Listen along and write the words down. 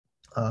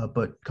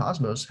But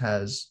Cosmos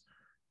has,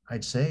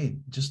 I'd say,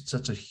 just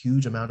such a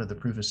huge amount of the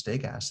proof of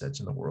stake assets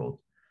in the world.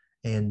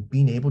 And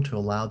being able to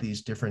allow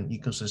these different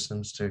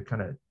ecosystems to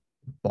kind of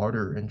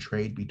barter and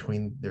trade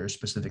between their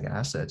specific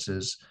assets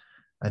is,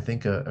 I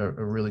think, a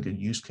really good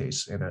use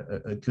case and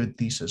a good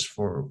thesis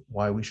for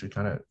why we should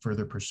kind of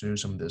further pursue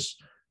some of this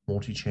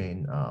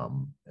multi-chain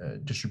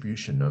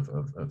distribution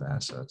of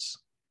assets.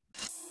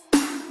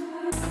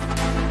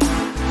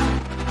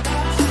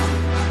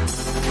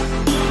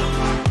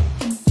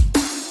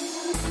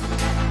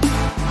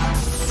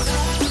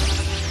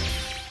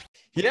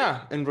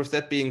 Yeah, and with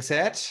that being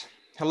said,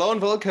 hello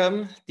and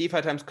welcome, DeFi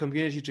Times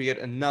community, to yet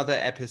another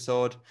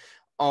episode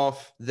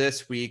of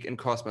This Week in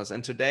Cosmos.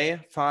 And today,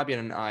 Fabian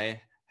and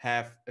I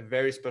have a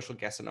very special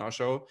guest on our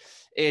show.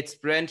 It's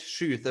Brent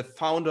Xu, the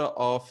founder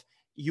of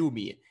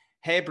UMEE.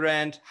 Hey,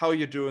 Brent, how are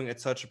you doing?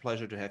 It's such a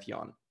pleasure to have you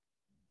on.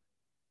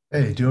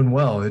 Hey, doing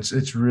well.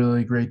 It's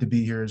really great to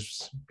be here,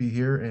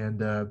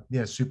 and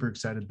yeah, super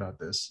excited about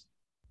this.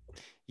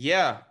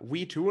 Yeah,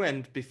 we too.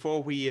 And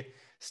before we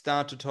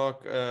start to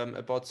talk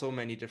about so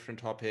many different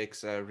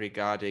topics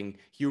regarding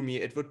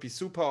UMEE, it would be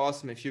super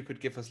awesome if you could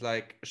give us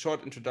like a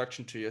short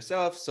introduction to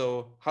yourself.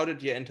 So how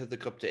did you enter the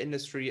crypto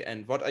industry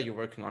and what are you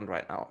working on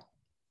right now?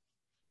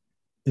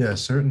 Yeah,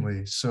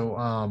 certainly. So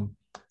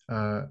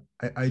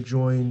I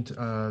joined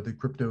the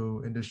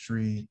crypto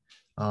industry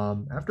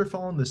after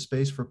following the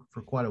space for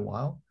quite a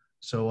while.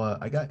 So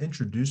I got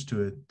introduced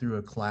to it through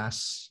a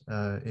class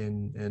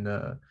in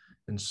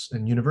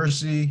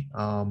university,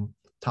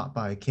 taught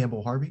by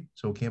Campbell Harvey.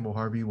 So Campbell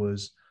Harvey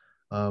was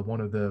one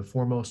of the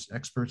foremost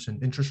experts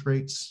in interest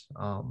rates,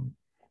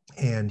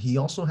 and he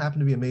also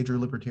happened to be a major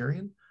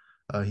libertarian.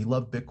 He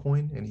loved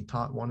Bitcoin, and he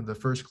taught one of the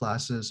first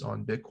classes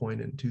on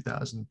Bitcoin in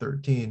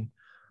 2013.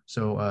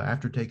 So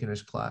after taking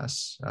his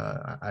class,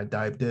 I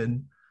dived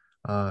in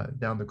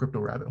down the crypto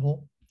rabbit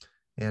hole.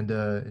 And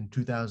in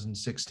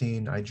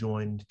 2016, I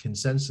joined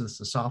ConsenSys,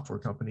 the software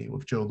company,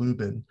 with Joe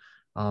Lubin,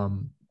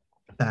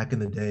 back in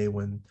the day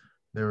when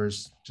there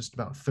was just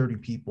about 30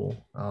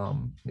 people,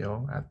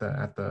 at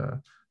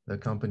the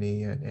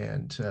company,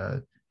 and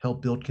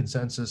helped build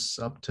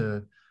ConsenSys up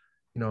to,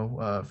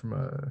 from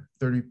a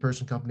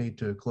 30-person company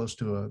to close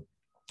to a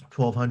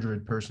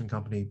 1,200-person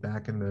company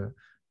back in the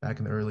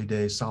early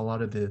days. Saw a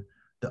lot of the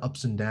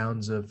ups and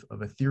downs of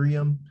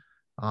Ethereum.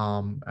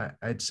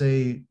 I'd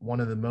say one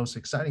of the most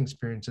exciting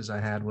experiences I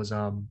had was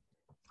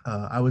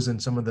I was in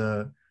some of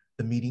the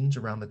meetings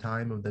around the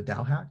time of the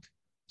DAO hack.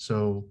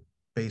 So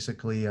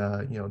basically,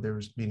 there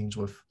was meetings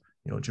with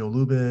Joe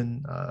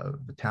Lubin,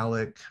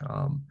 Vitalik,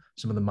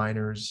 some of the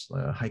miners,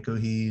 Heiko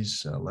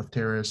Hees,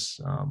 Lefteris,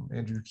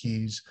 Andrew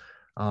Keys,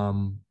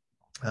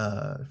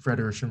 Fred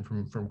Urshan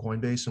from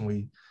Coinbase, and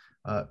we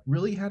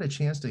really had a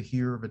chance to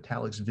hear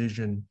Vitalik's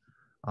vision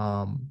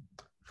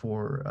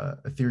for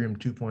Ethereum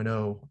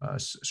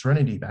 2.0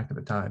 Serenity back at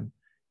the time.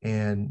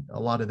 And a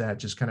lot of that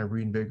just kind of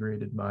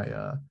reinvigorated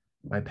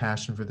my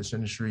passion for this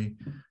industry.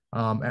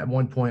 At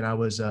one point, I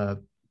was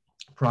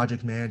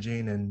project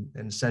managing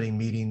and setting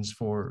meetings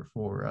for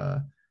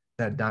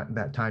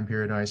that time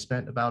period. And I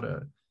spent about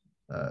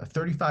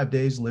 35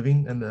 days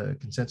living in the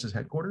ConsenSys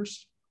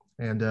headquarters.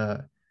 And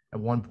at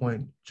one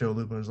point, Joe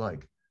Lubin was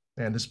like,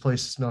 "Man, this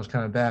place smells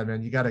kind of bad,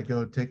 man. You got to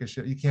go take a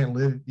shit. You can't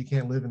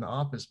live in the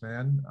office,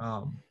 man."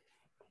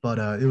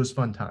 But it was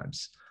fun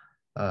times.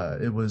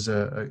 It was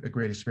a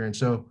great experience.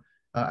 So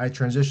I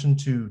transitioned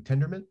to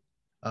Tendermint.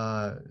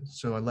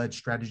 So I led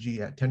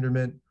strategy at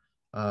Tendermint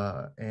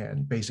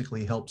and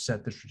basically helped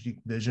set the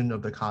strategic vision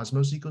of the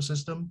Cosmos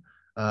ecosystem.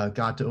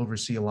 Got to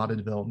oversee a lot of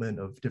development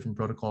of different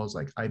protocols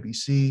like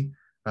IBC,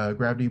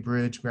 Gravity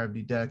Bridge,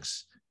 Gravity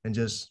DEX, and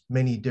just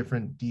many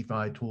different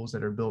DeFi tools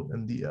that are built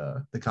in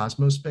the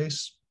Cosmos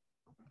space.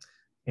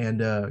 And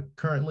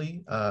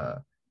currently,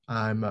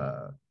 I'm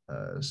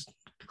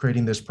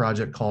creating this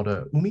project called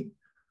UMEE.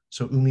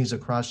 So UMEE is a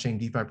cross-chain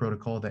DeFi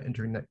protocol that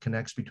internet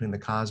connects between the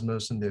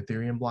Cosmos and the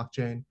Ethereum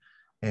blockchain.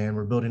 And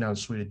we're building out a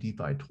suite of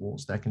DeFi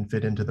tools that can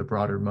fit into the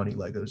broader Money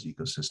Legos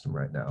ecosystem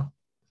right now.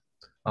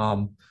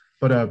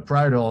 But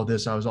prior to all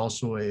this, I was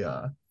also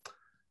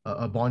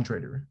a bond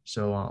trader.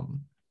 So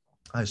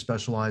I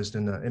specialized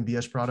in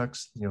MBS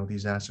products.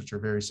 These assets are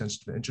very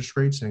sensitive to interest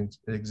rates and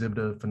exhibit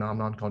a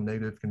phenomenon called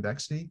negative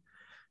convexity.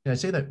 And I'd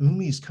say that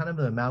UMEE is kind of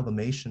an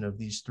amalgamation of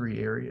these three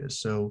areas.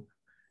 So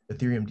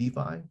Ethereum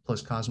DeFi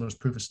plus Cosmos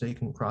proof of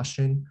stake and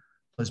cross-chain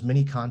plus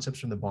many concepts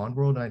from the bond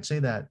world. And I'd say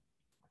that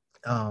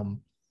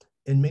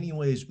in many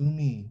ways,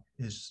 UMEE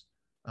is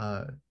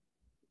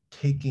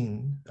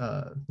taking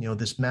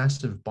this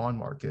massive bond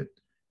market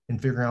and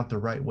figuring out the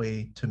right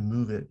way to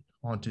move it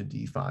onto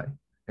DeFi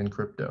and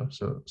crypto.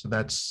 So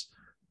that's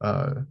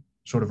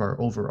sort of our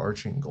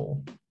overarching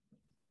goal.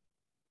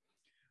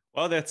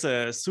 Well, that's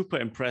a super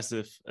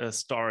impressive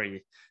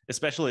story,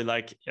 especially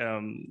like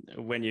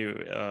when you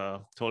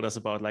told us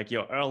about like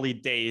your early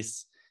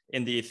days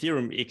in the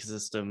Ethereum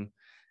ecosystem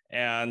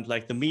and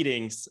like the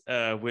meetings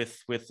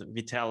with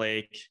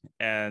Vitalik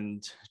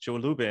and Joe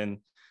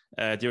Lubin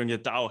during the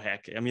DAO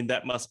hack. I mean,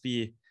 that must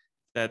be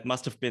that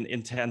must have been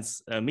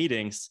intense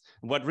meetings.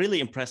 What really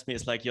impressed me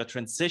is like your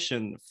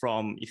transition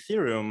from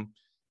Ethereum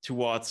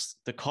towards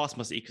the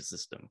Cosmos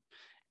ecosystem.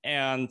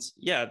 And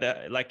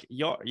yeah, like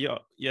your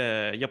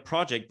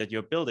project that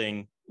you're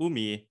building,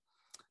 UMEE,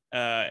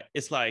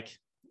 is like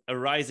a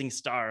rising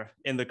star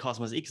in the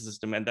Cosmos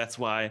ecosystem. And that's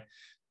why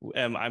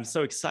I'm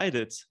so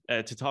excited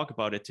to talk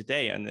about it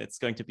today. And it's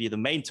going to be the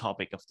main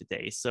topic of the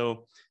day.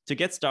 So to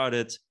get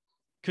started,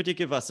 could you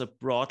give us a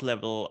broad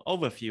level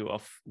overview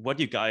of what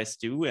you guys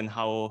do and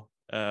how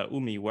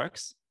UMEE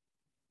works?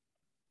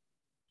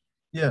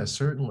 Yeah,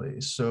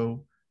 certainly.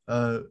 So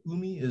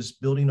UMEE is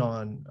building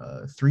on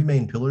three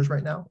main pillars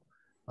right now.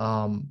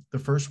 The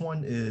first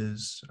one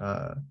is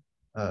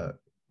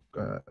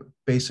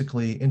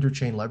basically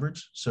interchain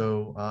leverage.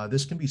 So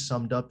this can be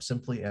summed up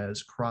simply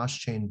as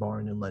cross-chain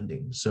borrowing and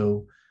lending.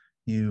 So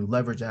you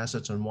leverage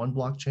assets on one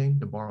blockchain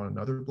to borrow on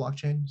another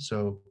blockchain.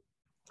 So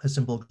a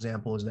simple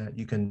example is that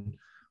you can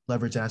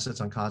leverage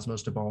assets on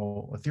Cosmos to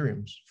borrow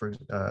Ethereums. For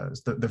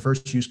the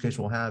first use case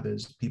we'll have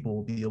is people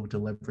will be able to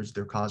leverage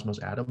their Cosmos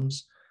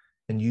atoms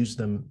and use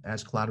them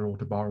as collateral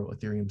to borrow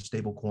Ethereum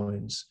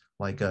stablecoins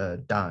like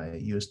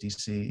DAI,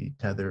 USDC,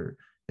 Tether,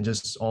 and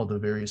just all the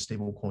various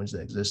stablecoins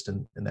that exist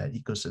in that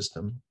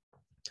ecosystem.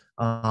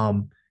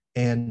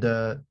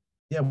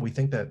 Yeah, we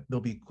think that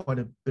there'll be quite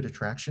a bit of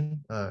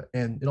traction.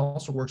 And it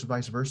also works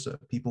vice versa.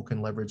 People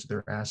can leverage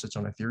their assets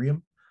on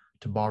Ethereum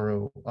to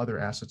borrow other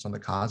assets on the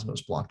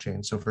Cosmos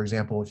blockchain. So for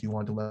example, if you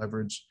want to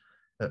leverage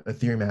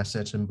Ethereum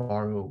assets and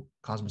borrow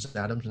Cosmos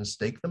atoms and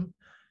stake them,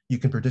 you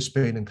can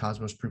participate in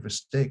Cosmos proof of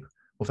stake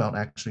without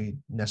actually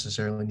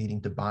necessarily needing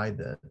to buy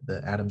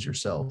the atoms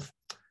yourself.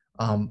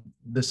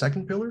 The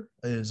second pillar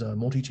is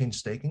multi-chain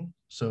staking.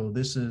 So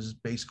this is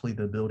basically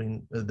the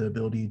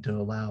ability to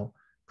allow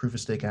proof of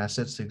stake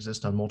assets to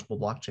exist on multiple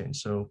blockchains.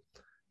 So,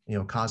 you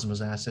know,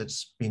 Cosmos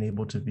assets being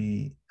able to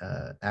be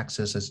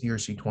accessed as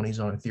ERC20s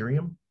on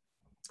Ethereum,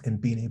 and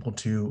being able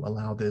to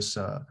allow this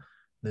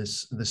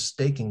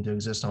staking to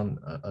exist on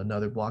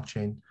another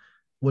blockchain.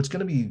 What's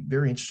going to be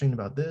very interesting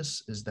about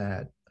this is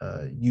that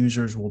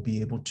users will be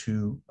able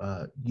to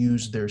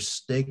use their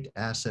staked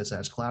assets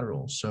as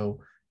collateral. So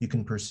you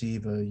can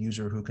perceive a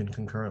user who can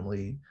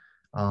concurrently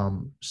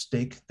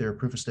stake their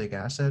proof of stake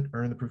asset,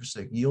 earn the proof of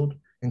stake yield,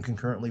 and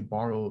concurrently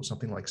borrow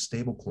something like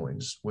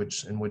stablecoins,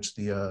 in which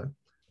the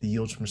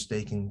yields from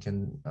staking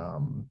can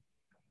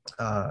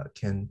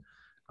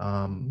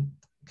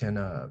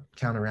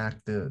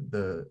counteract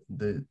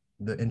the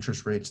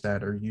interest rates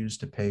that are used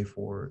to pay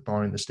for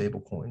borrowing the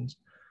stablecoins.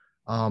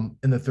 And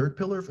the third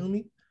pillar of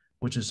UMEE,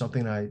 which is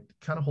something I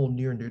kind of hold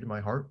near and dear to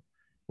my heart,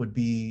 would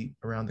be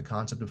around the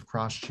concept of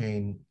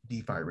cross-chain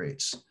DeFi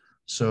rates.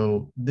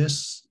 So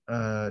this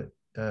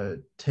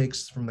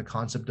takes from the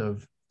concept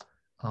of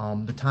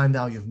the time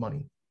value of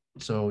money.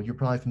 So you're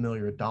probably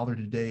familiar, $1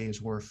 today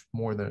is worth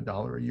more than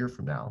 $1 a year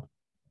from now.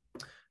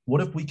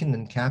 What if we can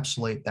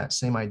encapsulate that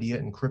same idea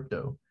in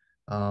crypto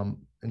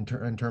in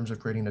terms of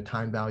creating a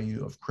time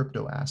value of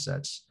crypto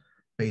assets,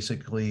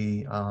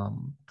 basically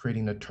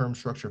creating a term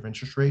structure of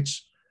interest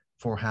rates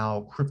for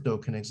how crypto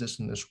can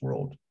exist in this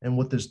world. And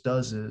what this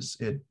does is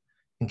it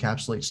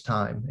encapsulates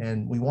time.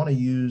 And we want to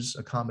use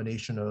a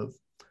combination of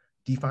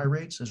DeFi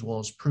rates as well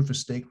as proof of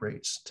stake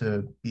rates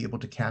to be able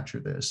to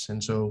capture this.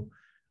 And so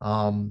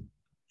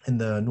in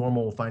the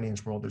normal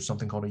finance world, there's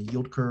something called a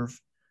yield curve.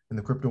 In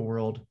the crypto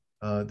world,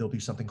 there'll be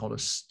something called a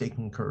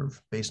staking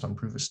curve based on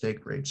proof of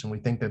stake rates. And we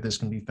think that this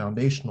can be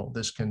foundational.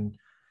 This can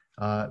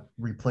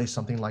replace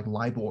something like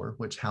LIBOR,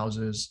 which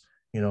houses,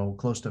 you know,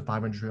 close to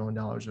 $500 trillion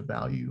of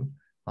value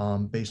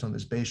based on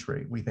this base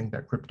rate. We think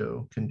that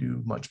crypto can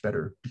do much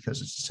better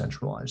because it's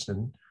decentralized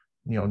and,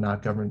 you know,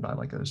 not governed by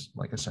like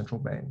a central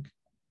bank.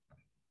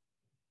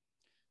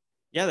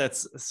 Yeah,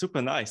 that's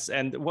super nice.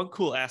 And one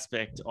cool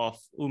aspect of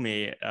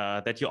UMEE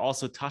that you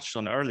also touched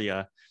on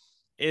earlier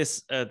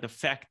is the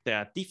fact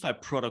that DeFi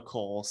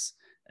protocols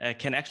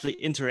can actually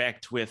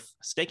interact with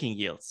staking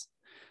yields.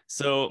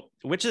 So,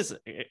 which is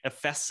a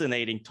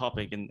fascinating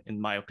topic in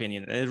my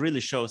opinion. And it really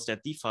shows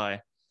that DeFi,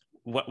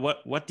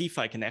 what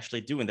DeFi can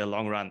actually do in the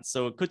long run.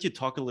 So could you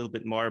talk a little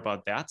bit more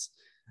about that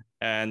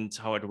and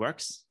how it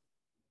works?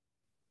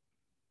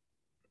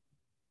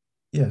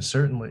 Yeah,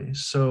 certainly.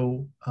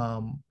 So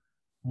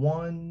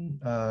one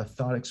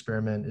thought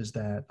experiment is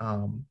that,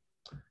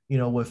 you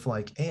know, with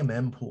like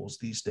AMM pools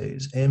these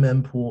days,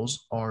 AMM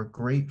pools are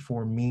great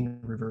for mean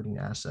reverting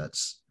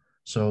assets.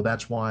 So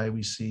that's why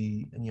we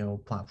see, you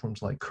know,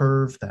 platforms like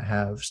Curve that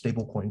have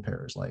stablecoin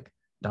pairs like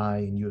DAI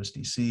and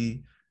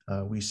USDC.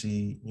 We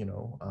see, you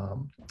know,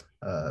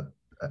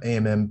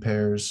 AMM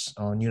pairs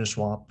on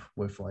Uniswap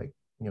with like,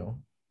 you know,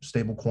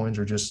 stablecoins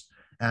or just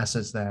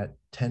assets that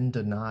tend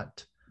to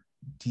not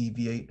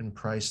deviate in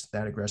price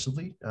that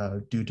aggressively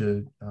due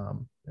to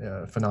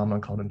a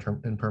phenomenon called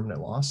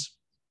impermanent loss.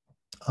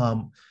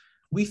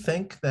 We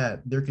think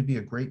that there could be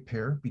a great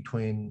pair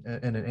between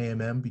an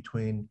AMM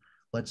between,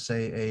 let's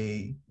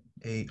say,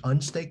 a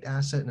unstaked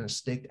asset and a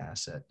staked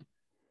asset.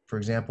 For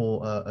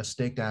example, a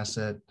staked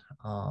asset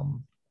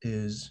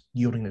is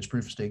yielding its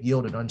proof of stake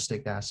yield. An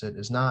unstaked asset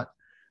is not.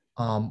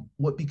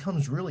 What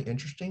becomes really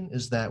interesting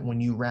is that when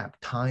you wrap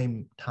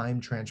time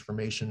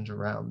transformations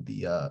around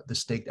the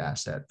staked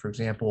asset, for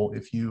example,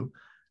 if you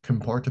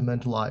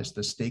compartmentalize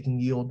the staking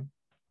yield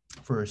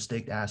for a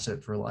staked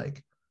asset for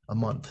like a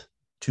month,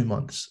 2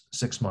 months,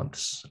 6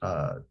 months,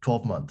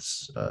 12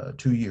 months,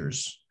 2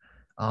 years.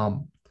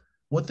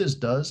 What this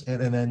does,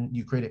 and then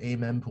you create an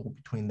AMM pool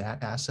between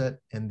that asset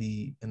and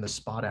the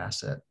spot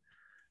asset.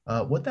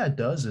 What that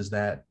does is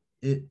that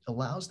it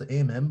allows the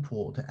AMM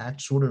pool to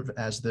act sort of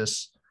as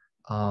this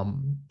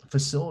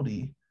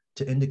facility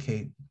to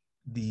indicate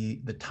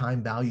the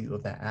time value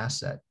of that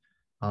asset,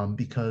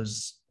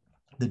 because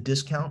the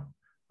discount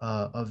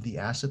of the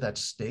asset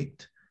that's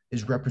staked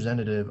is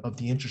representative of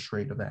the interest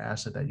rate of the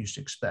asset that you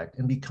should expect,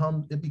 and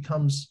it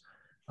becomes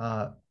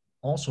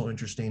also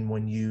interesting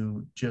when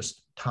you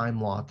just time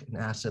lock an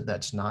asset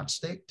that's not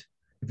staked.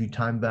 If you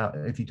time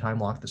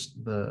lock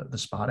the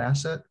spot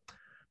asset,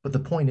 but the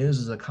point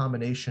is a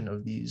combination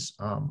of these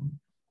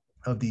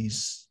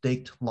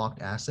staked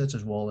locked assets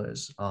as well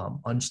as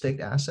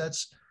unstaked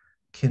assets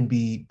can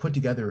be put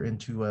together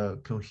into a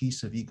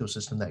cohesive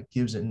ecosystem that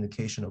gives an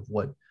indication of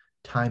what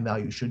time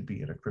value should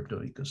be in a crypto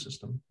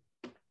ecosystem.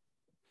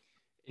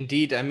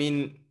 Indeed. I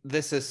mean,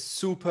 this is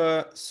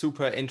super,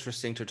 super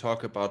interesting to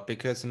talk about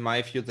because in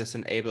my view, this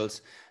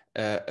enables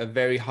a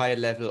very high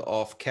level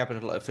of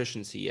capital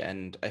efficiency.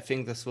 And I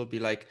think this will be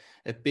like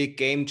a big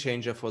game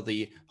changer for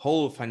the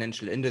whole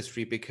financial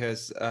industry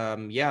because,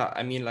 yeah,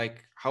 I mean,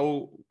 like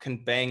how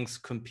can banks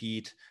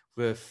compete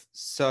with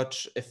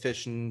such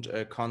efficient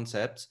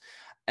concepts?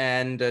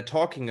 And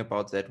talking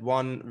about that,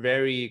 one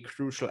very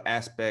crucial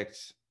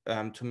aspect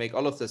to make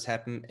all of this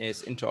happen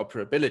is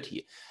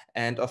interoperability.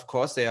 And of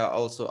course, there are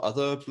also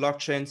other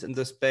blockchains in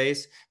the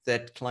space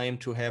that claim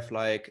to have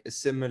like a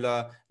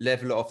similar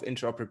level of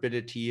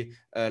interoperability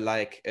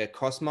like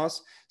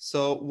Cosmos.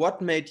 So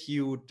what made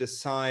you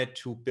decide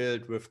to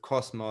build with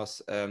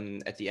Cosmos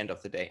at the end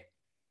of the day?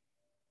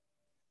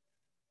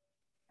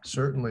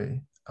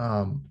 Certainly.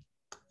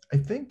 I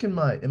think in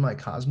my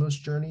Cosmos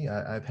journey,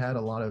 I've had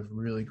a lot of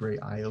really great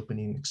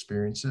eye-opening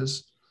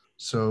experiences.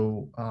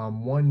 So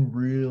one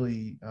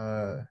really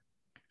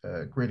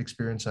great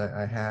experience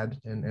I had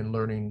in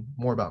learning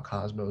more about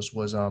Cosmos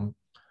was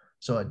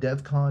so at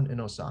DevCon in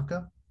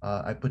Osaka,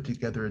 I put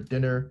together a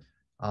dinner.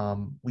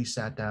 We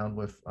sat down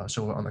with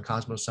so on the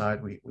Cosmos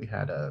side, we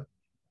had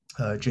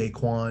Jay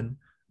Kwan,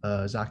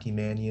 Zaki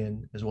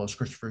Mannion, as well as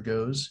Christopher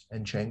Goes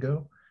and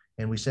Chango.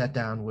 And we sat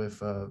down with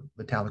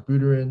Vitalik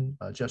Buterin,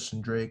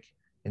 Justin Drake,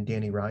 and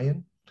Danny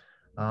Ryan.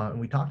 And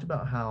we talked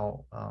about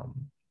how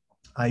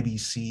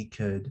IBC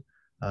could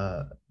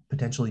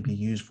potentially be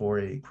used for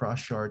a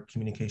cross-shard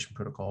communication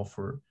protocol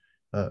for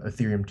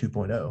Ethereum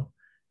 2.0.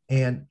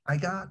 And I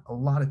got a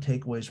lot of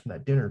takeaways from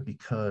that dinner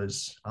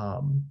because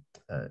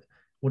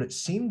what it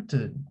seemed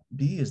to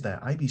be is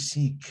that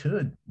IBC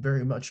could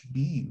very much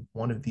be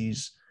one of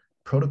these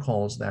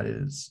protocols that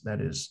is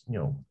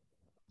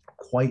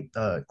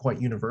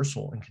quite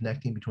universal in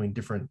connecting between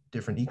different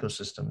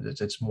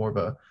ecosystems. It's more of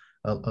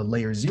a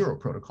layer 0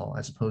 protocol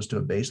as opposed to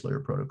a base layer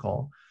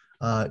protocol.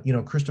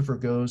 Christopher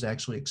Goes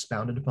actually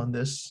expounded upon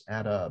this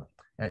at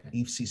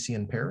EthCC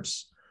in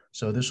Paris.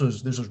 So this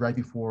was right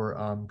before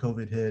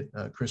COVID hit.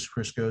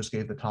 Chris Goes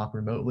gave the talk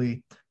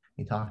remotely.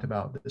 He talked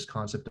about this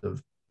concept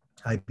of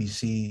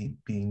IBC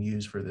being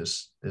used for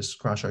this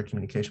cross-shard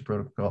communication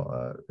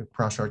protocol,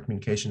 cross-shard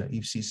communication at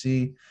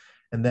EthCC.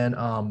 And then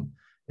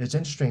it's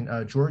interesting,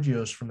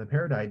 Georgios from the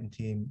Paradigm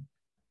team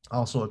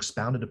also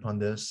expounded upon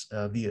this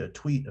via a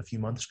tweet a few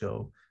months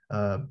ago,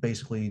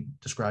 basically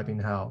describing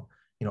how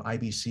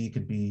IBC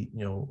could be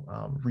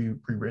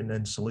rewritten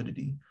in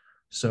Solidity.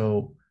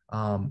 So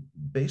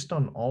based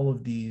on all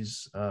of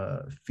these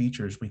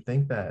features, we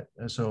think that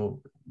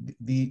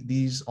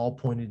these all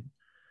pointed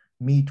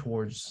me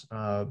towards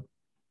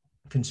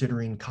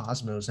considering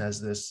Cosmos as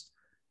this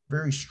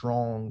very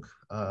strong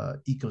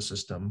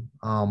ecosystem.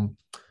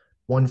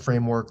 One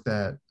framework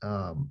that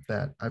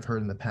I've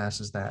heard in the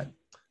past is that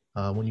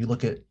when you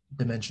look at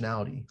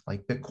dimensionality,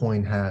 like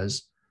Bitcoin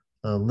has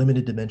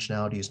limited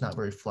dimensionality, it's not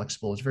very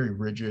flexible, it's very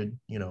rigid,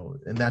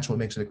 and that's what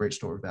makes it a great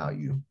store of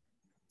value.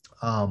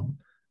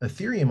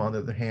 Ethereum, on the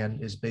other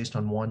hand, is based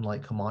on one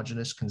like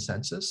homogeneous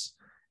consensus.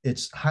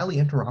 It's highly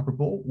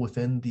interoperable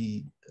within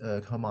the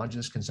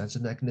homogeneous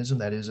consensus mechanism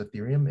that is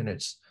Ethereum, and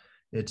it's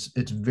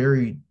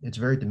very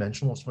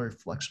dimensional, it's very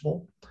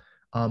flexible.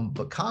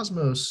 But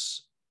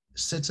Cosmos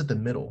sits at the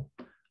middle.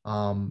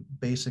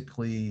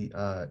 Basically,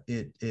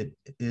 it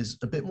is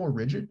a bit more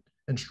rigid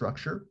in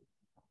structure.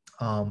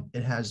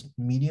 It has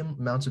medium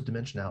amounts of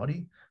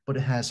dimensionality, but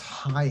it has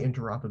high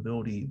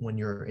interoperability when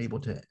you're able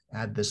to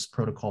add this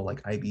protocol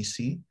like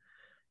IBC.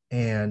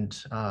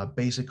 And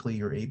basically,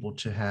 you're able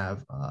to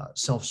have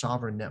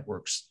self-sovereign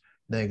networks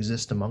that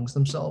exist amongst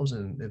themselves.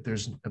 And if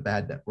there's a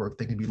bad network,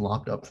 they can be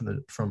locked up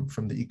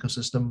from the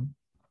ecosystem.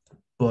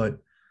 But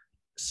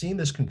seeing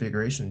this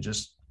configuration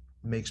just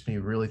makes me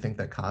really think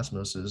that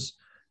Cosmos is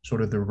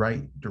sort of the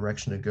right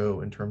direction to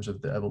go in terms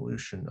of the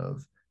evolution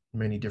of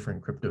many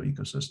different crypto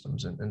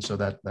ecosystems. And so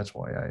that's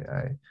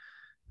why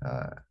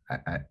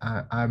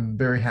I'm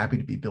very happy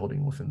to be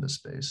building within this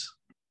space.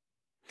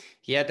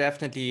 Yeah,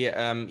 definitely.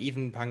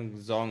 Even Pang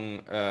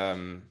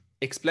Zong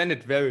explained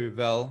it very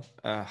well,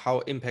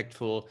 how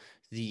impactful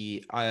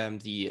the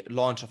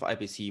launch of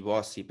IBC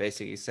was. He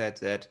basically said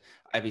that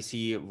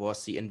IBC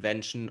was the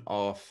invention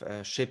of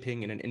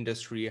shipping in an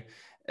industry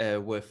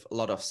with a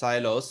lot of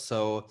silos.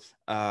 So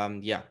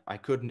yeah, I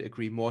couldn't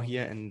agree more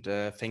here. And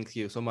thank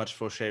you so much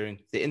for sharing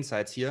the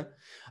insights here.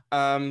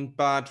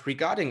 But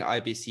regarding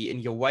IBC, in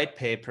your white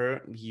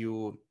paper,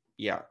 you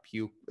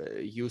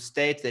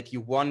state that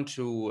you want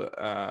to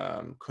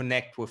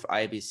connect with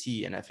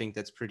IBC, and I think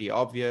that's pretty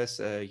obvious.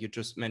 You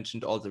just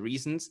mentioned all the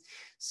reasons.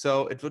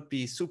 So it would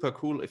be super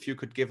cool if you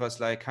could give us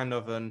like kind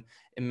of an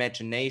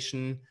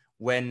imagination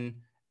when,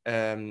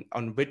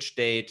 on which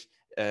date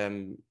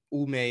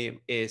UMEE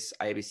is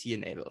IBC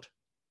enabled.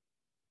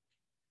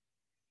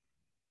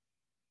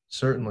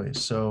 Certainly.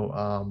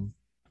 So,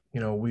 you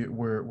know,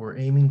 we're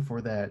aiming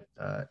for that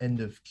end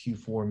of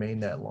Q4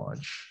 mainnet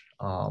launch.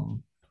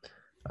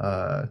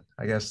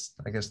 I guess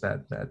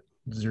that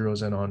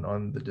zeroes in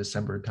on the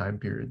December time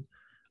period.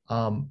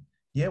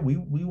 Yeah,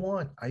 we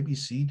want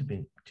IBC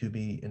to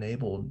be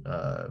enabled,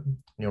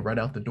 you know, right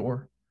out the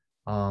door.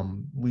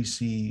 We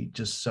see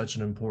just such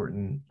an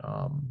important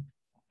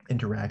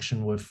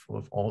interaction with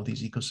all of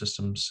these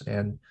ecosystems.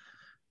 And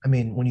I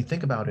mean, when you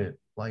think about it,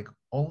 like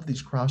all of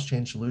these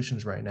cross-chain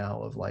solutions right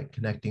now of like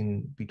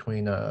connecting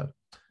between a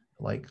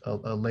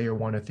layer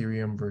one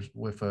Ethereum versus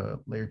with a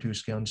layer two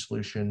scaling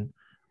solution,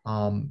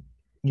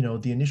 you know,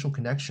 the initial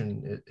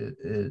connection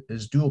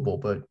is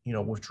doable, but you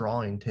know,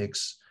 withdrawing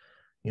takes,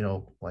 you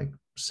know, like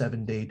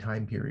 7-day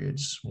time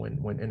periods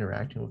when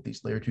interacting with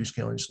these layer two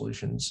scaling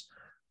solutions.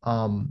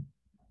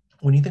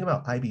 When you think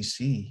about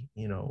IBC,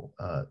 you know,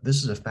 this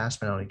is a fast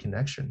finality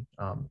connection.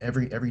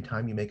 Every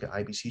time you make an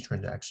IBC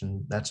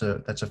transaction, that's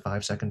a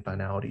 5-second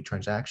finality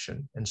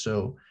transaction, and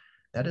so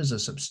that is a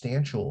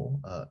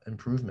substantial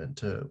improvement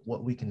to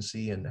what we can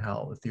see in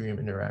how Ethereum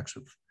interacts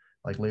with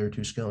like layer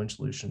two scaling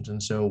solutions.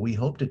 And so we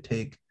hope to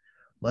take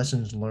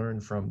lessons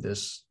learned from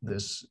this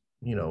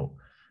you know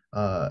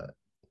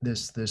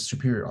this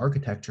superior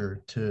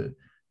architecture to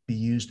be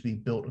used to be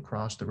built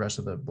across the rest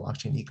of the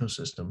blockchain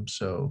ecosystem.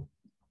 So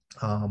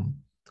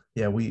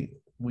yeah, we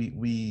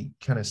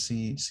kind of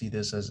see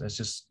this as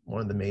just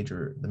one of the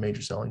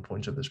major selling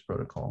points of this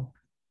protocol.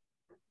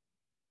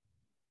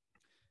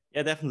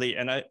 Yeah, definitely.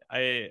 And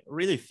I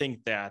really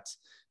think that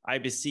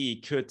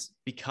IBC could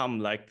become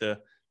like the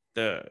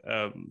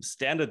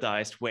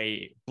standardized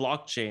way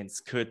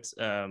blockchains could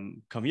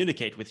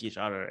communicate with each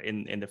other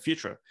in the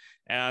future.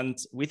 And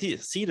we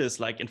see this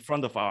like in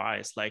front of our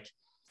eyes. Like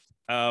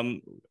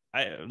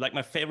like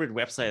my favorite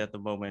website at the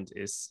moment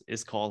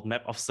is called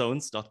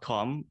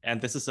mapofzones.com.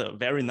 And this is a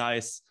very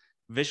nice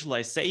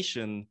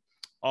visualization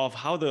of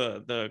how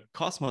the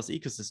Cosmos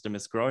ecosystem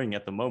is growing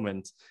at the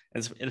moment.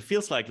 And it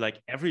feels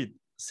like every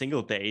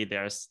single day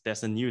there's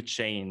a new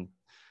chain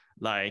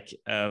like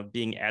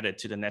being added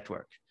to the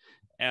network.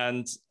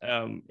 And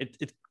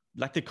it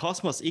like the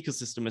Cosmos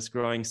ecosystem is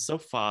growing so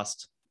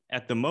fast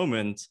at the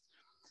moment.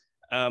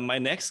 My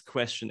next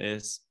question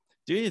is,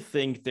 do you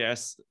think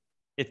there's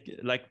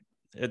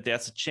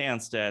a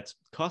chance that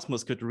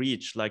Cosmos could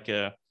reach like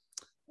a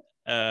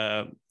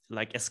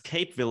like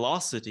escape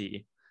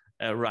velocity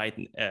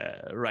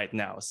right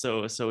now?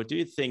 So do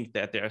you think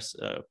that there's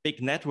a big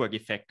network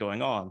effect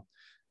going on,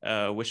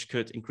 which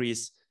could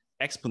increase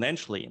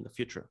exponentially in the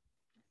future?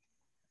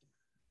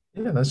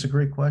 Yeah, that's a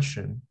great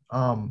question.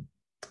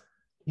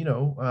 You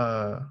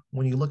know,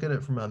 when you look at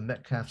it from a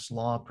Metcalfe's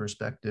law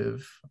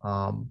perspective,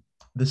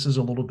 this is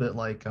a little bit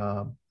like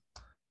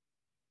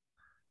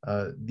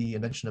the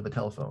invention of a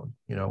telephone.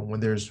 You know,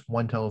 when there's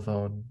one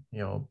telephone, you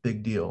know,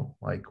 big deal.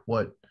 Like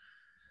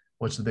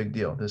what's the big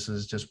deal? This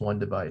is just one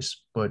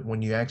device. But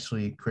when you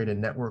actually create a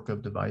network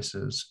of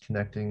devices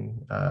connecting,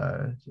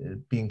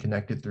 being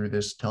connected through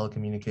this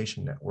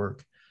telecommunication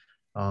network,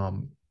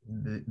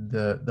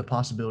 the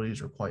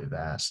possibilities are quite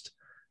vast.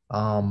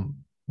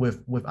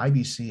 With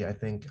IBC, I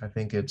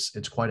think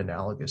it's quite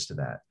analogous to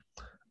that.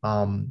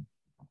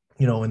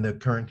 You know, in the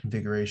current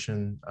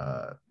configuration,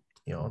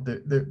 you know,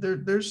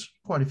 there's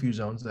quite a few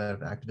zones that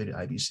have activated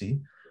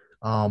IBC.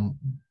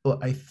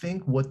 But I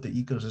think what the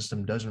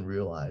ecosystem doesn't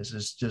realize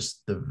is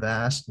just the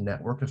vast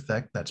network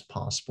effect that's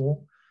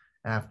possible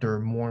after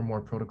more and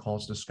more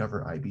protocols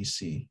discover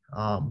IBC.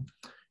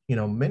 You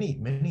know, many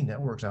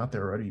networks out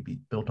there already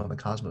be built on the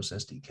Cosmos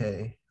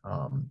SDK.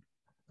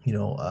 You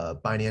know,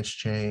 Binance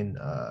Chain,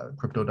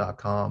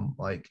 Crypto.com,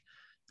 like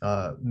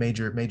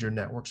major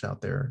networks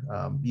out there.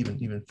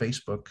 Even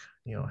Facebook,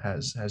 you know,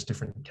 has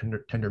different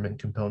tendermint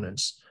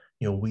components,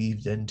 you know,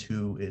 weaved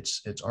into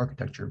its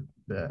architecture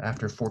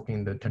after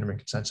forking the tendermint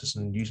consensus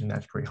and using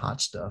that to create hot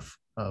stuff,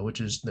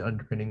 which is the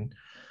underpinning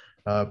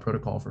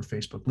protocol for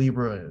Facebook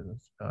Libra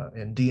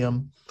and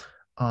Diem.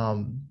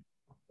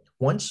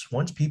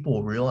 Once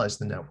people realize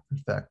the network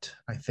effect,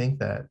 I think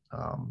that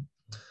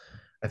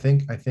I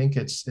think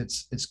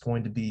it's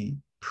going to be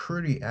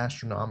pretty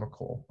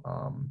astronomical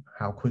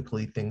how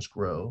quickly things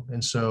grow.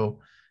 And so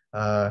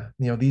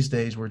these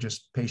days we're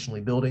just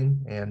patiently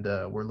building, and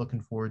we're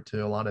looking forward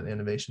to a lot of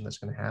innovation that's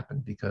going to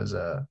happen because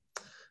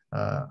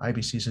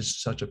IBC is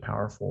just such a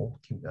powerful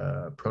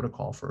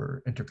protocol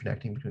for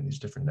interconnecting between these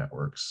different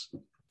networks.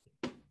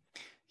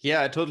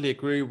 Yeah, I totally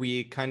agree.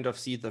 We kind of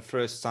see the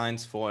first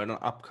signs for an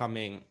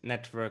upcoming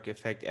network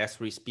effect as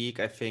we speak.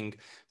 I think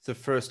the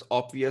first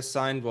obvious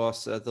sign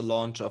was the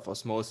launch of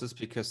Osmosis,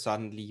 because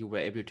suddenly you were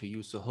able to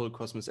use the whole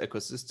Cosmos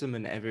ecosystem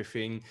and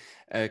everything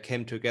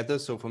came together.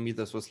 So for me,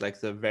 this was like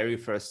the very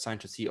first sign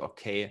to see,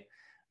 okay,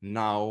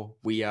 now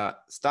we are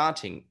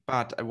starting.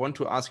 But I want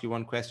to ask you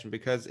one question,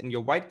 because in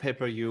your white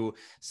paper, you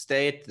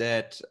state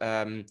that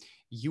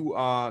you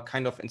are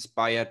kind of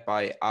inspired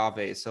by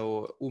Aave.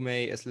 So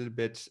UMEE is a little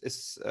bit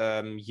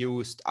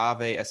used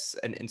Aave as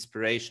an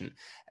inspiration.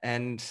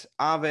 And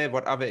Aave,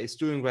 what Aave is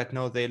doing right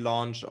now, they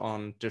launch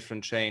on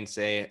different chains.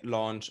 They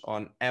launch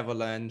on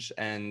Avalanche,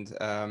 and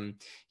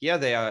yeah,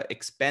 they are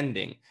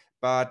expanding.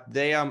 But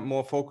they are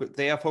more focused.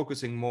 They are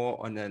focusing more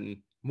on a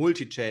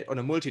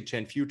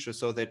multi-chain future.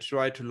 So they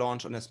try to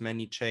launch on as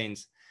many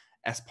chains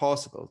as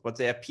possible. But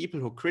there are people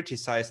who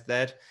criticize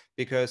that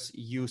because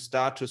you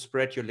start to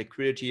spread your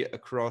liquidity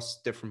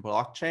across different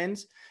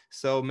blockchains.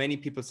 So many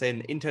people say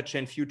an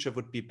interchain future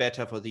would be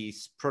better for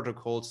these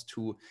protocols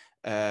to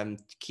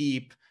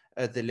keep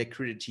the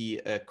liquidity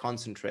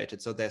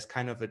concentrated. So there's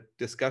kind of a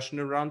discussion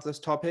around this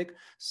topic.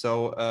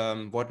 So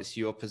what is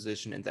your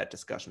position in that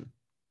discussion?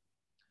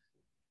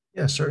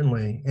 Yeah,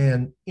 certainly.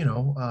 And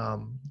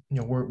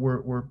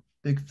we're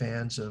big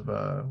fans of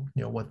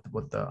what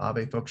the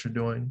Aave folks are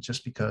doing,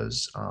 just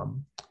because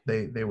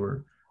they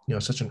were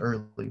such an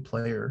early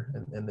player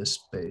in this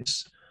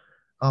space.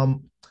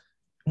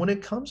 When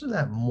it comes to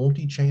that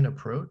multi-chain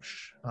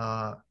approach,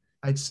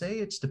 I'd say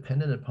it's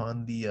dependent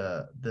upon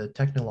the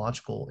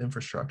technological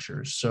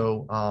infrastructure.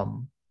 So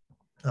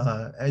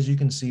as you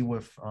can see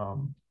with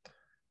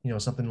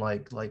something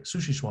like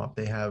SushiSwap,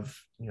 they have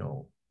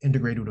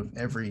integrated with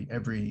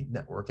every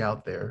network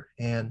out there,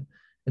 and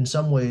in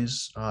some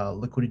ways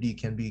liquidity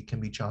can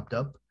be chopped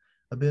up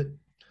a bit.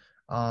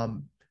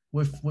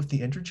 With the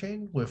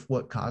interchain, with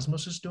what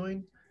Cosmos is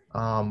doing,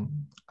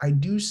 I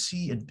do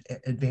see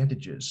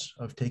advantages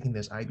of taking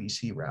this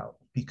IBC route,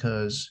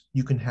 because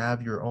you can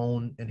have your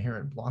own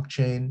inherent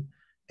blockchain,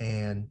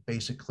 and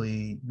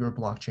basically your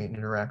blockchain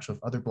interacts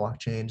with other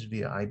blockchains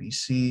via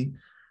IBC.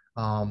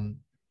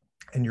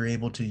 And you're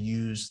able to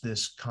use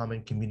this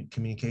common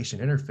communication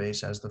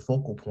interface as the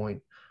focal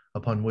point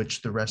upon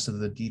which the rest of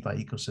the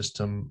DeFi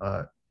ecosystem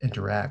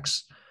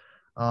interacts.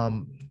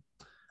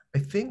 I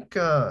think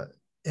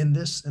in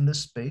this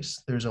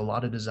space, there's a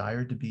lot of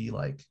desire to be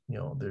like,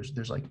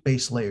 there's like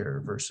base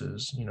layer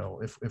versus,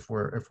 if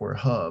we're a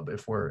hub,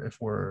 if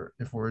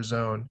we're a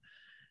zone.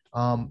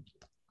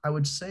 I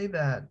would say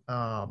that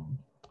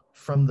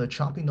from the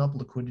chopping up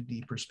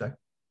liquidity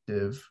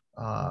perspective,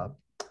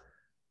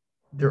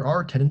 there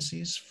are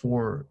tendencies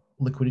for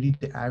liquidity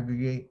to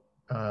aggregate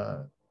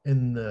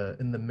in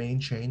the main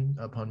chain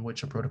upon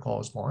which a protocol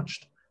is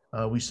launched.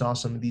 We saw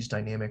some of these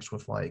dynamics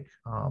with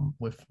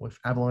with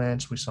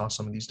Avalanche. We saw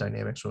some of these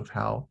dynamics with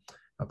how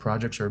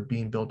projects are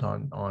being built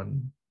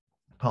on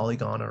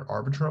Polygon or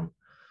Arbitrum.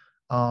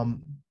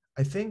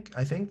 I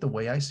think the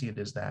way I see it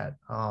is that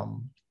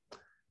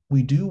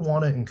we do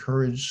want to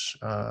encourage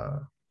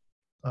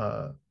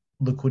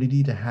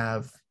liquidity to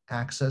have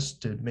access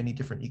to many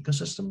different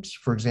ecosystems.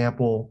 For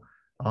example,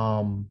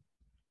 one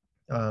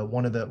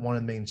of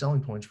the main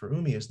selling points for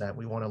UMEE is that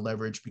we want to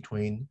leverage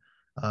between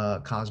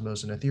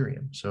Cosmos and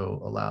Ethereum. So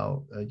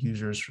allow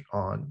users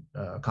on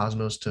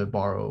Cosmos to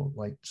borrow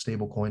like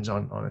stable coins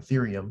on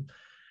Ethereum.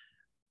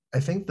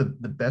 I think the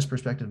best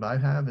perspective I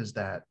have is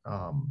that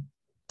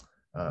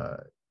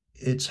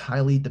it's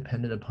highly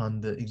dependent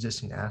upon the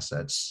existing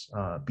assets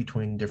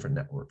between different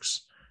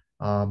networks.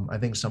 I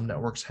think some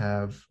networks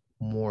have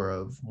more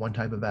of one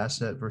type of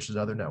asset versus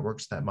other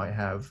networks that might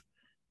have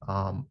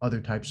other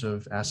types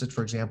of assets.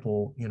 For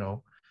example,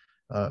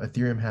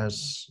 Ethereum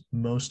has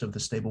most of the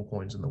stable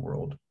coins in the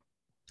world,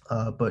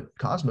 but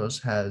Cosmos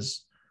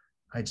has,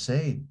 I'd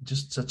say,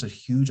 just such a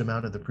huge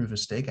amount of the proof of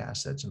stake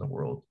assets in the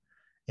world.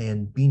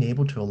 And being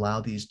able to allow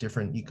these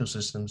different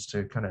ecosystems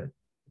to kind of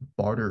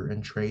barter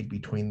and trade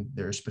between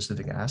their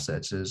specific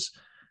assets is,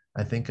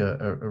 I think,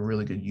 a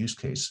really good use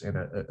case and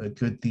a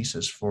good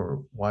thesis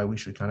for why we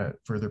should kind of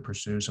further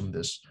pursue some of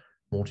this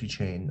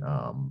multi-chain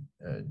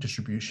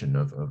distribution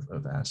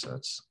of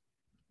assets.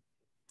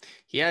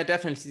 Yeah, I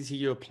definitely see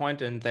your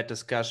point in that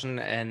discussion.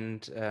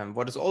 And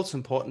what is also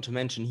important to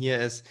mention here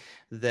is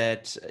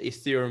that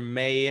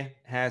Ethereum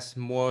has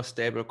more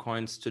stable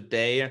coins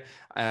today.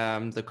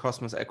 The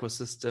Cosmos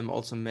ecosystem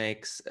also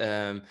makes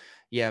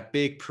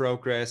big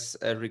progress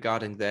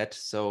regarding that.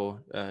 So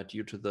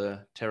due to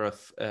the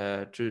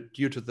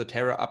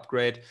Terra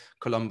upgrade,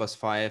 Columbus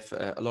 5,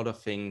 a lot of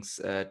things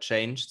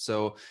changed.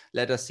 So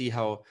let us see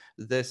how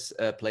this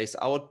plays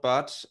out.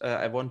 But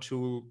I want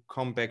to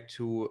come back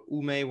to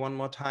UMEE one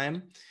more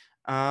time.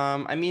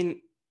 I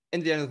mean,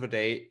 in the end of the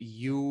day,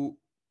 you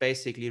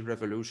basically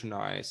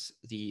revolutionize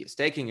the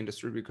staking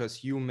industry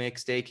because you make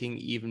staking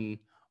even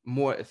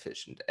more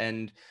efficient.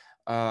 And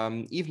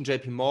even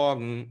JP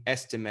Morgan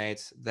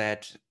estimates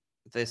that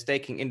the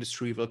staking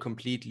industry will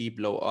completely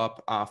blow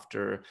up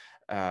after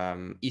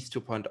ETH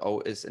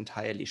 2.0 is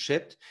entirely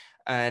shipped.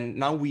 And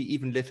now we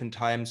even live in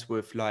times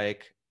with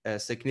like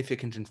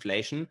significant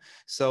inflation.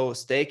 So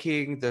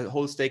staking, the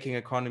whole staking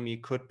economy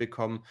could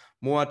become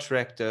more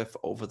attractive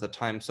over the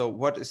time. So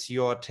what is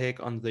your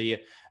take on the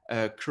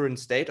current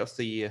state of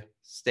the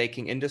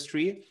staking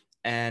industry?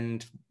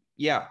 And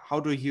yeah, how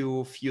do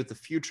you view the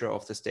future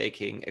of the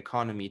staking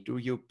economy? Do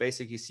you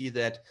basically see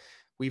that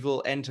we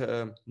will enter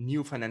a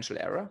new financial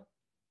era?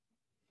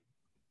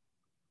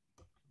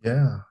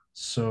 Yeah.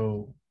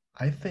 So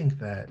I think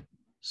that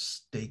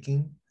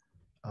staking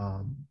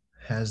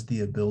has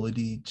the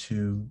ability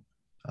to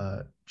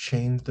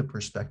change the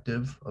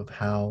perspective of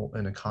how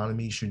an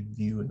economy should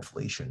view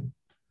inflation.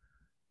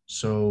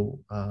 So,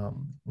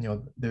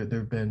 there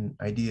have been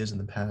ideas in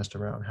the past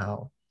around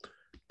how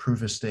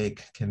proof of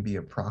stake can be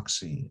a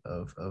proxy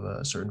of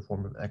a certain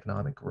form of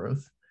economic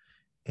growth.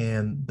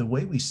 And the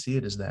way we see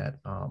it is that,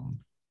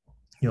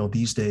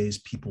 these days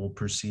people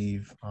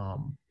perceive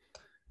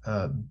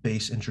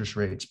base interest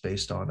rates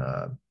based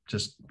on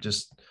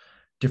just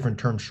different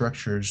term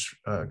structures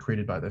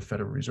created by the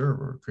Federal Reserve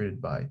or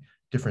created by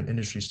different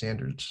industry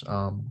standards.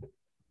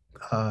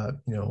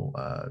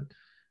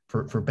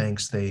 For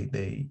banks,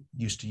 they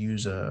used to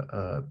use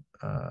a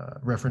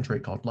reference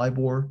rate called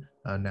LIBOR.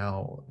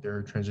 Now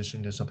they're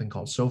transitioning to something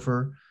called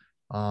SOFR.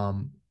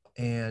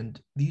 And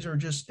these are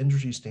just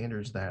industry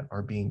standards that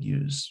are being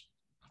used.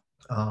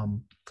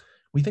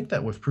 We think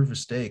that with proof of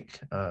stake,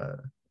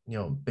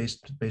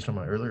 based on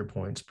my earlier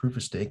points, proof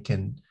of stake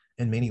can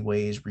in many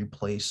ways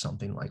replace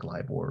something like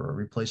LIBOR or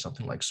replace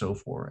something like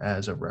SOFR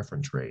as a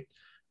reference rate.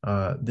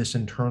 This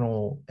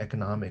internal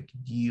economic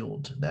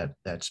yield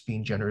that's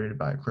being generated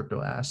by a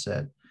crypto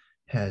asset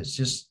has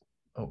just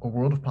a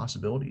world of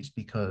possibilities,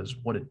 because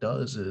what it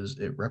does is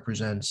it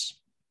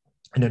represents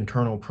an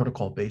internal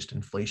protocol-based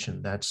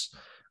inflation that's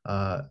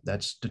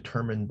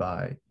determined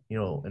by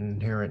an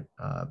inherent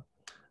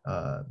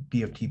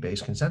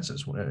BFT-based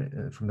consensus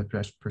from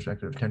the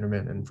perspective of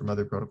tendermint and from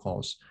other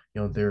protocols,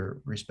 their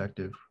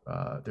respective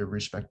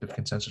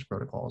consensus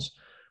protocols.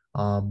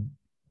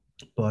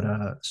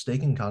 But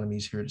staking economy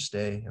is here to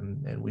stay,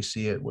 and we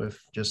see it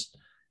with just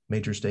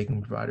major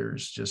staking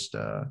providers just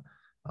that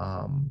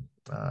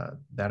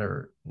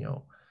are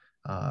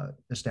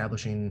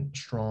establishing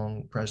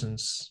strong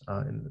presence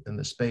in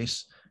the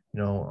space.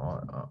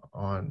 On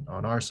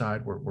our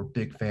side, we're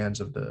big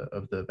fans of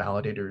the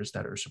validators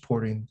that are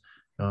supporting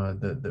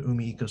the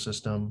UMEE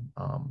ecosystem.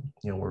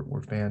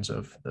 We're fans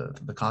of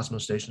the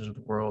Cosmos stations of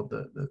the world,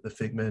 the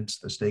Figments,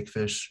 the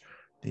Stakefish,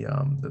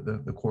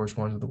 the Chorus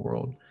Ones of the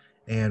world.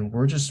 And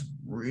we're just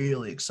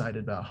really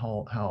excited about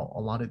how a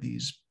lot of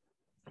these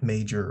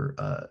major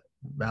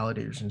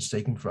validators and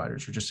staking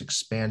providers are just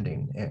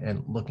expanding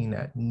and looking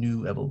at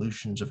new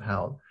evolutions of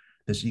how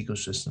this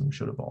ecosystem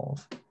should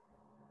evolve.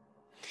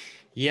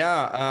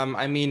 Yeah,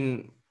 I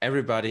mean,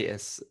 everybody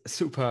is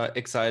super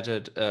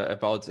excited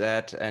about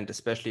that, and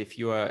especially if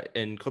you are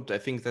in crypto. I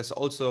think there's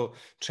also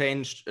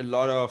changed a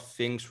lot of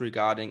things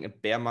regarding a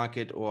bear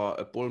market or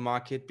a bull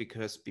market,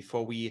 because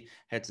before we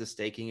had the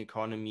staking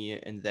economy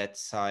in that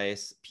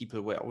size,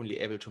 people were only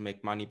able to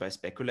make money by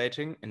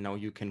speculating, and now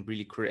you can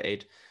really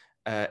create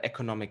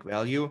economic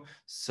value.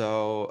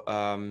 So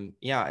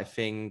yeah, I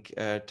think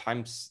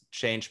times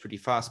change pretty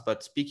fast.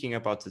 But speaking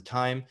about the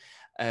time,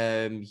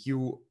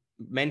 you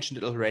mentioned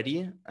it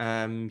already.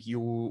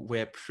 You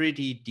were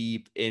pretty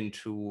deep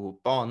into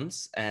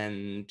bonds,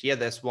 and yeah,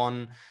 there's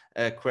one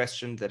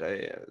question that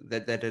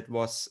it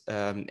was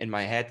in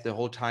my head the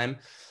whole time.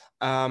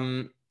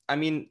 I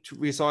mean,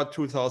 we saw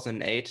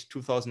 2008.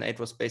 2008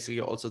 was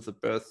basically also the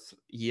birth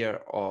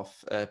year of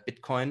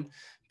Bitcoin,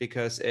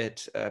 because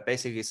it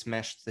basically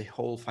smashed the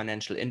whole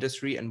financial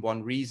industry. And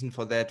one reason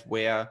for that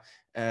were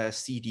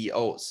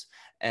CDOs.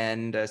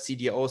 And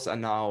CDOs are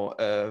now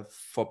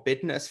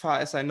forbidden as far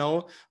as I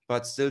know,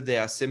 but still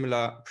there are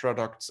similar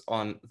products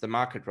on the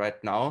market right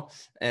now.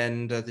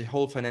 And the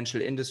whole financial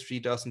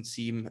industry doesn't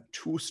seem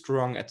too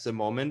strong at the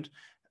moment.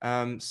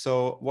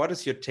 So what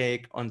is your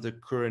take on the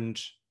current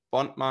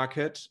bond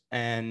market,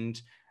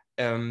 and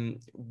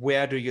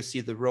where do you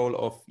see the role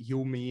of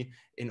UMEE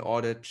in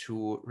order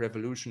to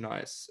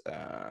revolutionize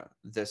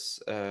this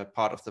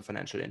part of the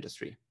financial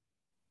industry?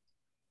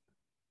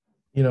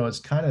 It's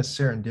kind of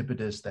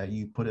serendipitous that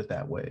you put it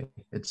that way.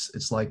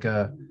 It's like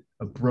a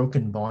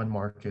broken bond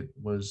market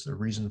was the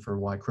reason for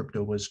why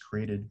crypto was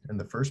created in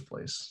the first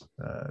place.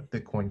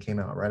 Bitcoin came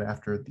out right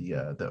after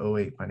the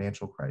 2008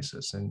 financial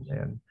crisis,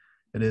 and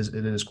it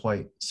is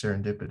quite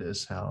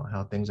serendipitous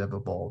how things have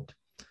evolved.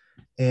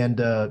 And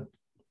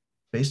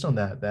based on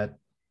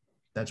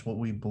that's what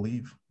we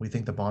believe. We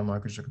think the bond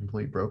markets are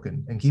completely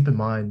broken. And keep in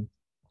mind,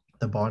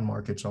 the bond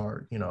markets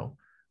are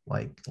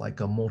like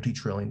a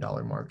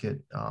multi-trillion-dollar market.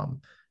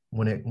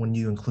 When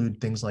you include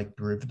things like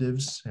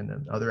derivatives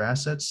and other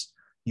assets,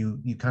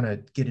 you kind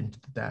of get into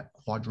that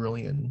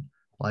quadrillion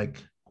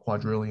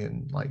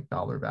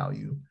dollar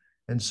value.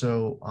 And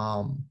so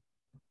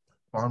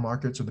bond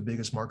markets are the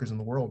biggest markets in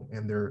the world,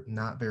 and they're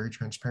not very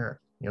transparent.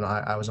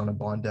 I was on a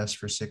bond desk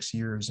for 6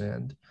 years,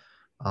 and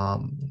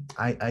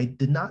I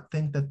did not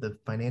think that the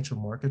financial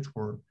markets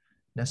were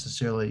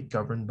necessarily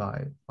governed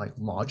by like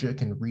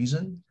logic and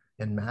reason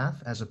and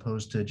math, as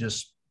opposed to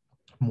just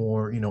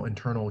more,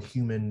 internal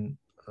human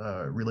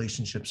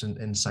relationships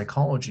and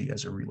psychology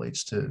as it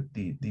relates to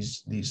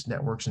these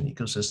networks and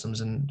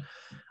ecosystems. And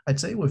I'd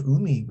say with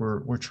UMEE,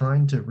 we're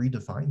trying to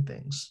redefine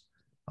things.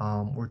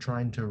 We're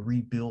trying to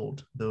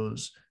rebuild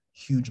those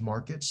huge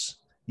markets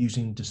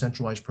using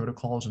decentralized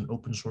protocols and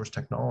open source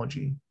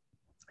technology.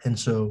 And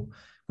so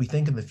we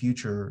think in the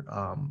future,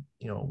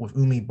 with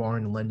UMEE,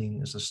 borrowing and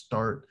lending is the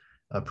start,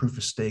 proof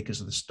of stake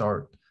is the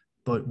start,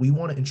 but we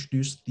want to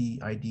introduce the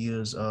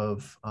ideas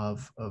of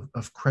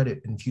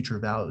credit and future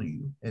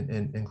value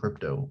in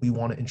crypto. We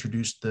want to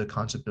introduce the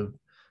concept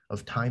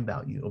of time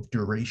value, of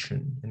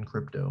duration in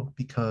crypto,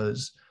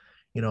 because,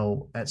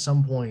 at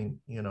some point,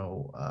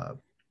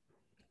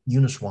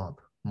 Uniswap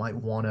might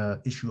want to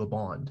issue a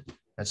bond.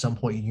 At some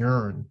point,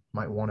 Yearn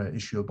might want to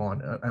issue a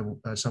bond.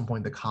 At some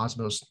point, the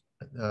Cosmos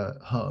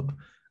hub,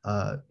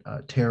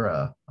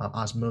 Terra,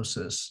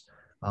 Osmosis,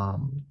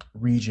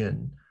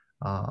 Regen,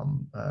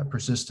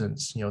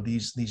 persistence,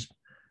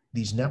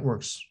 these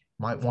networks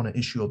might want to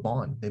issue a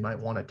bond. They might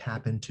want to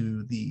tap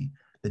into the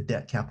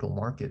debt capital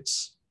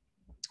markets.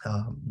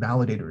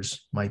 Validators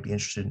might be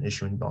interested in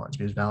issuing bonds,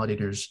 because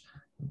validators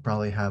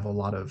probably have a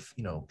lot of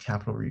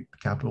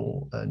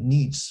capital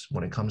needs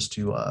when it comes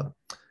to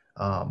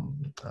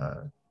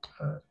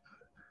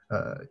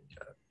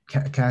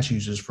cash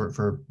uses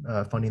for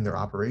funding their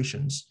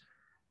operations.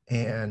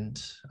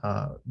 And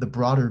the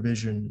broader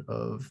vision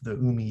of the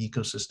UMEE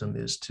ecosystem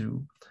is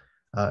to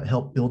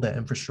help build that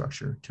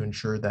infrastructure to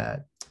ensure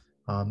that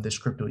this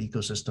crypto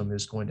ecosystem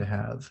is going to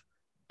have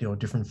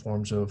different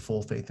forms of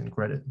full faith and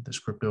credit. This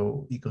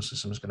crypto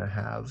ecosystem is going to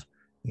have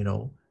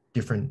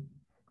different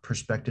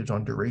perspectives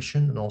on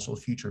duration and also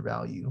future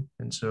value.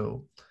 And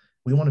so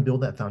we want to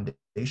build that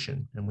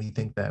foundation, and we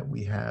think that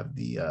we have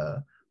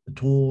the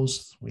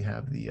tools, we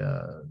have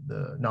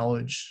the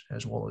knowledge,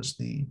 as well as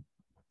the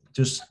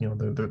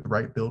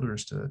right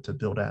builders to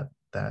build at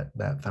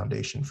that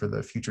foundation for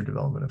the future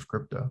development of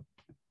crypto.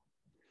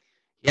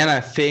 Yeah, and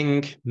I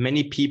think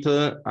many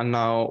people are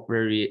now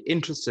very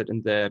interested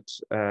in that,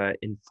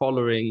 in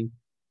following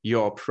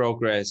your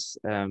progress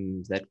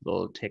that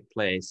will take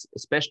place,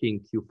 especially in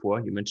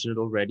Q4. You mentioned it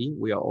already.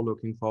 We are all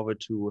looking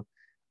forward to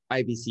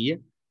IBC.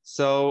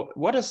 So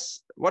what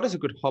is a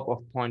good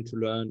hop-off point to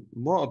learn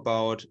more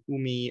about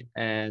UMEE,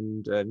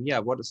 and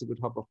what is a good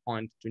hop-off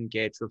point to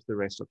engage with the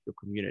rest of your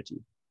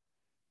community?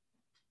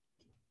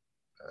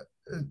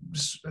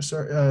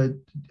 Sorry,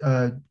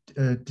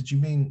 did you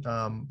mean,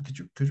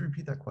 could you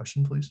repeat that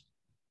question, please?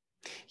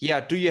 Yeah,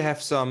 do you have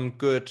some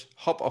good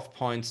hop-off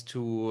points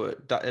to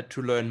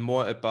learn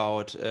more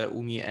about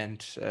UMEE and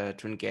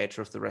to engage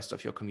with the rest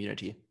of your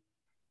community?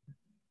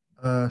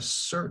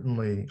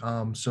 Certainly.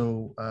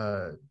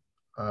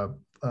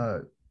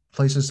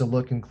 Places to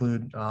look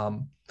include,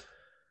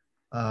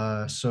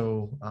 we're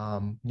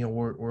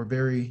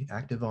very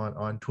active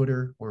on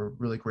Twitter. We're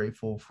really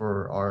grateful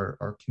for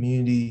our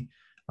community.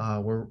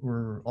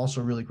 We're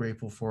also really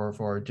grateful for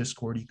our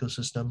Discord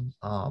ecosystem.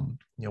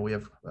 We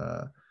have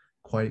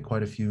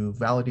quite a few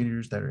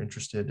validators that are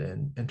interested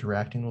in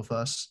interacting with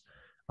us.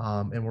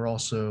 And we're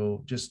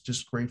also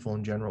just grateful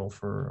in general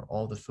for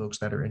all the folks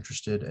that are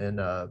interested in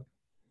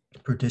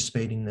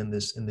participating in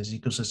this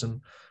ecosystem.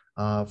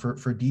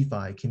 For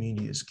DeFi,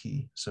 community is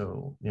key.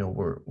 So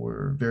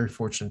we're very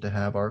fortunate to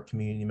have our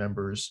community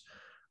members,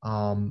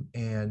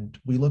 and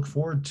we look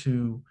forward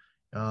to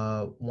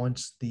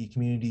once the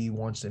community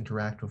wants to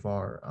interact with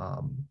our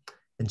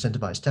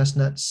incentivized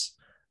testnets.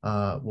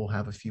 We'll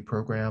have a few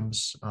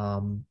programs.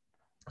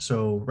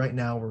 So right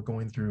now we're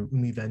going through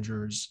UMEE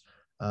Ventures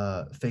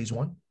phase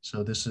 1.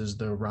 So this is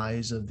the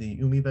rise of the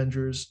UMEE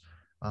Ventures.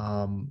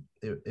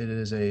 It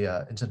is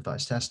a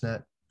incentivized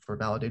testnet for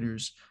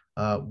validators.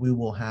 We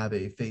will have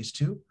a phase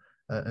 2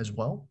 as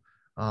well,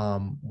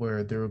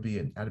 where there will be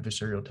an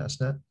adversarial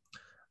testnet.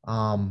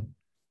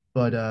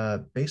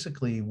 But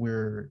basically,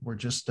 we're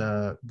just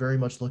very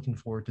much looking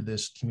forward to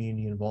this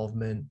community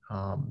involvement.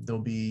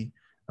 There'll be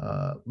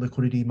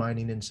liquidity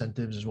mining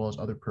incentives, as well as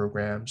other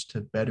programs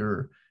to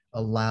better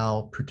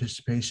allow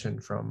participation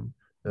from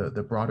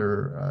the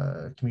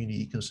broader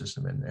community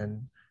ecosystem.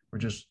 And we're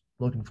just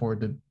looking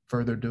forward to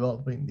further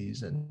developing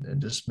these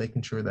and just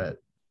making sure that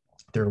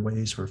there are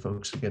ways for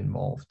folks to get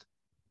involved.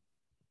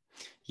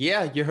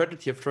 Yeah, you heard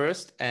it here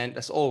first. And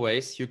as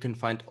always, you can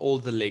find all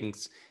the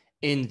links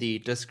in the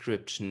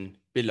description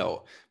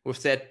below.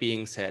 With that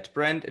being said,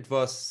 Brent, it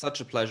was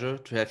such a pleasure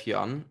to have you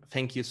on.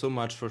 Thank you so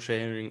much for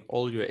sharing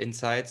all your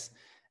insights.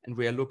 And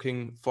we are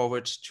looking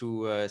forward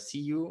to see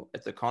you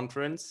at the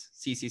conference,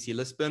 CCC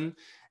Lisbon.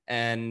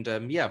 And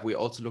we're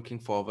also looking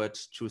forward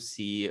to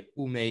see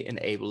UMEE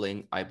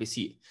enabling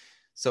IBC.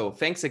 So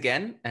thanks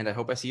again, and I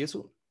hope I see you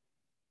soon.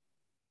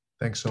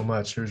 Thanks so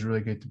much. It was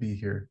really great to be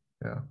here.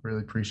 Yeah,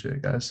 really appreciate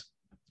it, guys.